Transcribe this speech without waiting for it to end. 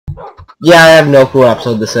Yeah, I have no clue what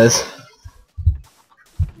episode this is.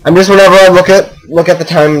 I'm just, whenever I look at the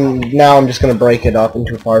time now, I'm just gonna break it up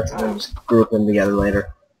into parts and then just group them together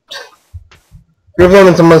later. Group them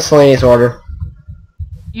in some miscellaneous order.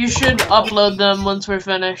 You should upload them once we're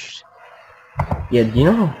finished. Yeah, do you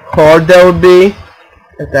know how hard that would be? I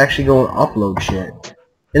have to actually go and upload shit.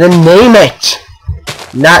 And then name it!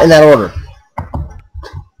 Not in that order.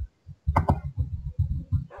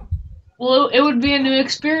 Well, it would be a new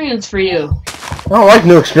experience for you. I don't like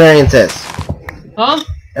new experiences. Huh?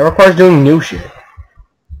 It requires doing new shit.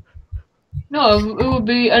 No, it would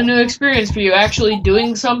be a new experience for you. Actually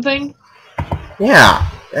doing something. Yeah,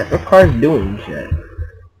 that requires doing shit.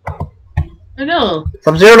 I know.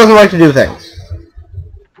 Sub-Zero doesn't like to do things.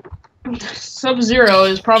 Sub-Zero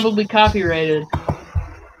is probably copyrighted.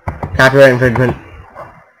 Copyright infringement.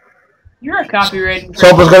 You're a copyright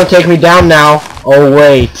infringement. Sopa's gonna take me down now. Oh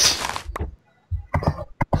wait.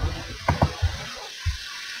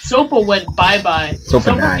 Sopa went bye-bye.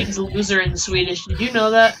 Sopa died. means loser in Swedish. Did you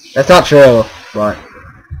know that? That's not true, but...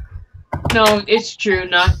 No, it's true.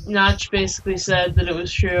 Notch basically said that it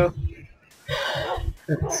was true.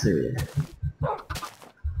 Let's see.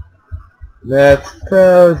 Let's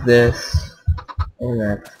close this. And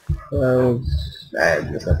let's close...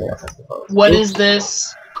 there's nothing else I can close. What is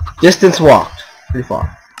this? Distance walked. Pretty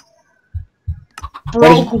far.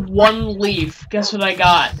 Broke one leaf. Guess what I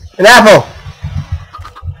got? An apple!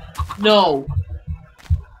 No.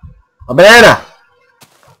 A banana!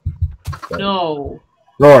 No.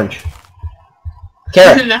 An orange. I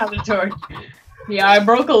Carrot. didn't have a torch. Yeah, I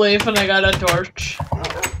broke a leaf and I got a torch.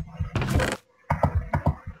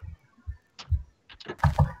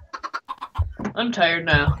 I'm tired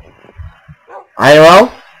now.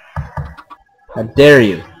 IRL? How dare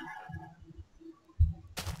you?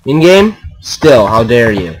 In-game? Still, how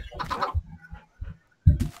dare you?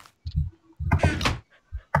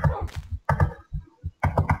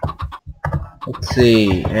 Let's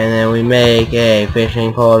see, and then we make a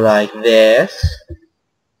fishing pole like this.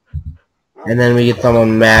 And then we get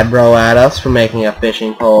someone mad bro at us for making a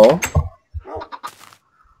fishing pole.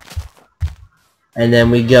 And then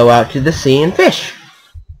we go out to the sea and fish.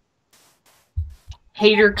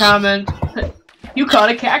 Hater comment. You caught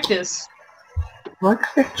a cactus. I want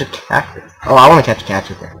to catch a cactus. Oh, I want to catch a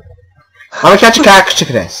cactus. I want to catch a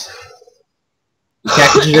cactus.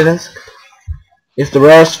 Cactus? It's the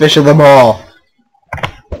rarest fish of them all.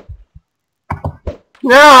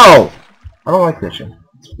 No! I don't like fishing.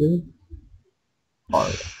 It's really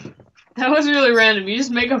hard. That was really random. You just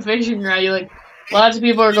make a fishing rod. You're like, lots of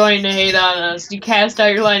people are going to hate on us. You cast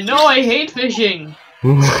out your line. No, I hate fishing.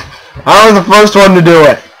 I was the first one to do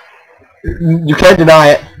it. You can't deny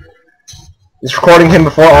it. It's recording him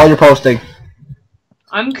before all your posting.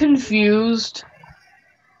 I'm confused.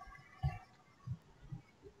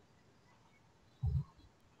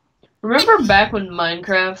 Remember back when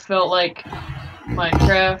Minecraft felt like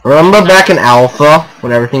Minecraft? Remember back in Alpha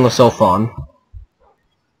when everything was so fun?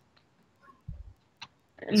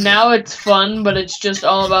 Now it's fun, but it's just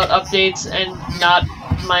all about updates and not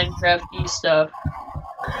Minecraft-y stuff.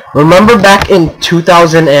 Remember back in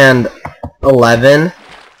 2011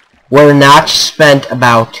 where Notch spent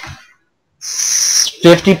about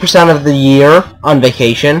 50% of the year on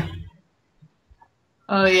vacation?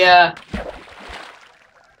 Oh yeah.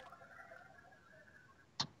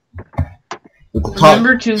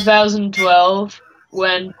 Remember 2012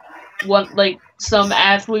 when some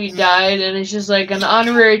athlete died and it's just like an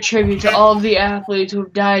honorary tribute to all of the athletes who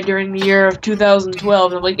have died during the year of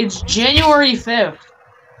 2012. And I'm like, it's January 5th.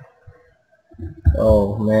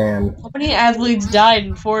 Oh man. How many athletes died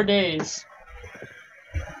in 4 days?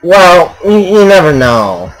 Well, you never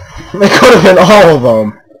know. It could have been all of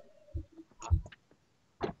them.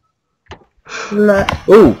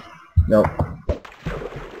 Ooh. Nope.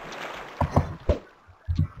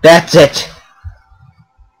 That's it.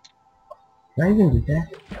 Did I even do that?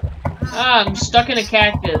 Ah, I'm stuck in a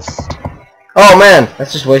cactus. Oh man,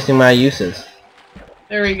 that's just wasting my uses.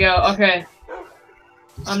 There we go, okay.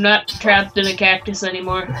 I'm not trapped in a cactus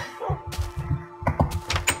anymore.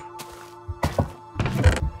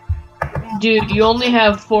 Dude, you only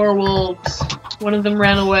have 4 wolves. One of them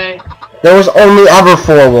ran away. There was only ever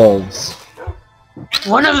 4 wolves.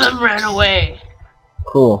 One of them ran away.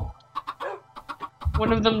 Cool.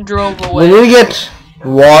 One of them drove away. We need to get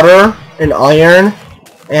water and iron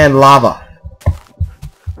and lava.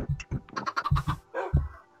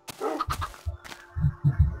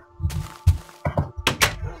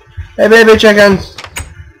 Hey baby chickens!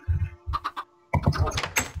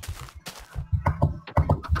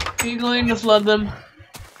 Are you going to flood them?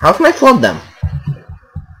 How can I flood them?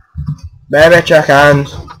 baby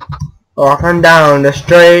chickens. Walking down the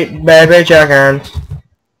street, baby chickens.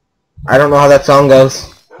 I don't know how that song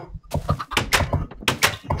goes.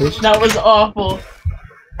 That was awful.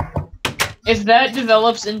 If that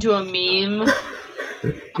develops into a meme...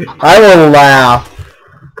 I will laugh.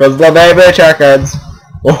 Cause the baby chickens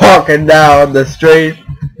walking down the street,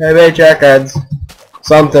 baby chickens.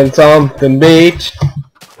 Something, something beach.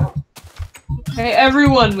 Hey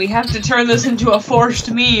everyone, we have to turn this into a forced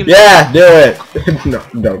meme. Yeah, do it. No,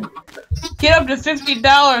 don't. Get up to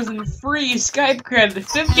 $50 in free Skype credit.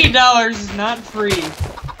 $50 is not free.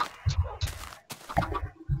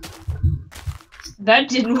 That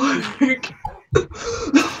didn't work.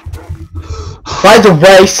 By the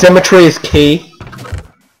way, symmetry is key.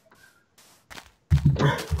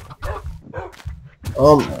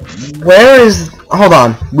 Where is... Hold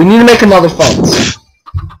on. We need to make another fence.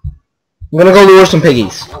 I'm gonna go lure some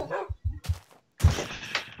piggies.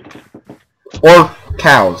 Or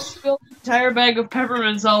cows. Spilled an entire bag of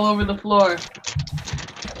peppermints all over the floor.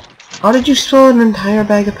 How did you spill an entire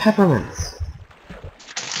bag of peppermints?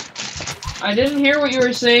 I didn't hear what you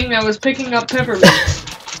were saying. I was picking up peppermints.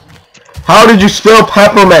 How did you spill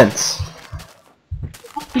peppermints?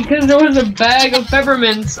 Because there was a bag of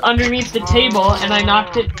peppermints underneath the table and I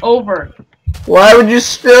knocked it over. Why would you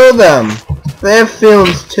spill them? They have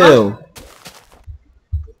feelings too.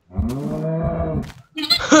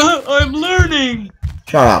 I'm learning!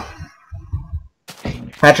 Shut up.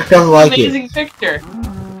 Patrick doesn't like you. Amazing picture.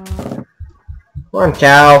 Come on,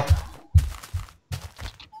 cow.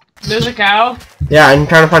 There's a cow? Yeah, I'm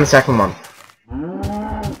trying to find a second one.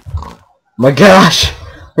 My gosh!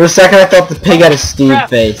 For a second I thought the pig had a Steve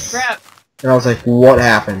face. Crap. And I was like, what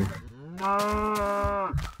happened?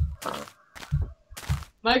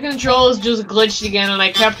 My controls just glitched again and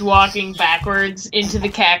I kept walking backwards into the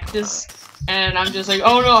cactus. And I'm just like,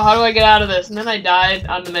 oh no, how do I get out of this? And then I died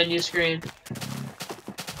on the menu screen.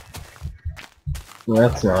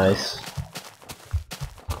 That's nice.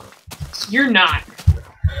 You're not.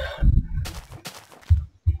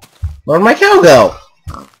 Where'd my cow go?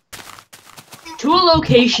 To a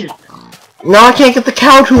location. No, I can't get the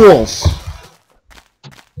cow tools.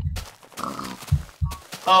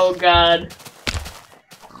 Oh god.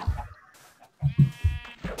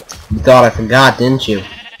 You thought I forgot, didn't you?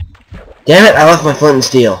 Damn it, I left my flint and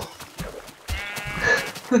steel.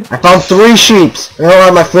 I found 3 sheeps, and I don't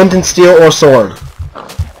have my flint and steel or sword.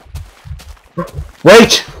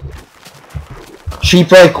 Wait!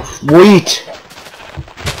 Sheep like wheat.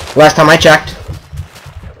 Last time I checked.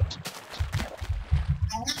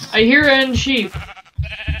 I hear N sheep.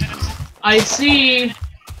 I see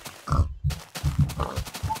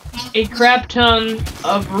a crap ton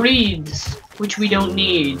of reeds, which we don't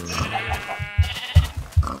need.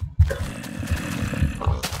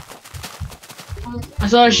 I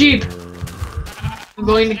saw a sheep. I'm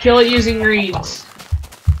going to kill it using reeds.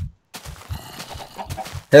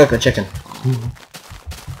 Hey, look, a chicken.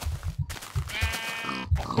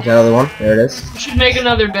 Is that other one? There it is. We should make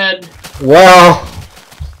another bed. Well,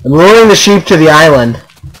 I'm luring the sheep to the island.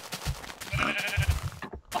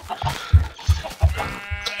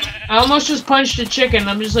 I almost just punched a chicken.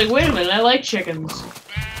 I'm just like, wait a minute, I like chickens.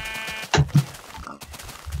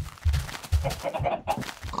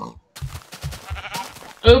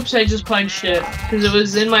 Oops, I just punched it. Because it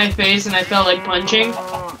was in my face and I felt like punching.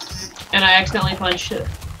 And I accidentally punched it.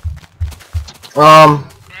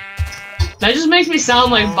 That just makes me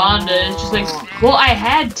sound like Bonda. It's just like, well, I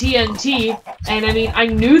had TNT, and I mean, I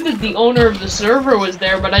knew that the owner of the server was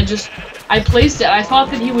there, but I placed it. I thought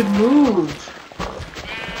that he would move.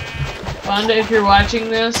 Bonda, if you're watching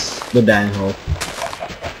this... The dining hole.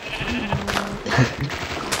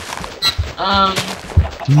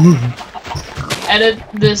 Edit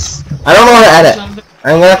this... I don't know how to edit.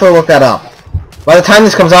 I'm gonna have to look that up. By the time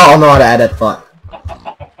this comes out, I'll know how to edit, but...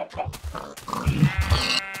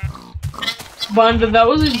 Bonda, that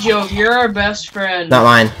was a joke. You're our best friend. Not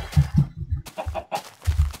mine.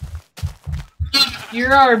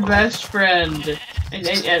 You're our best friend.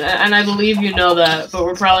 And I believe you know that, but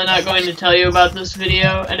we're probably not going to tell you about this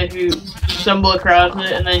video, and if you stumble across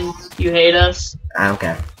it and then you hate us... I don't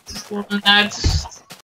care. Well, then that's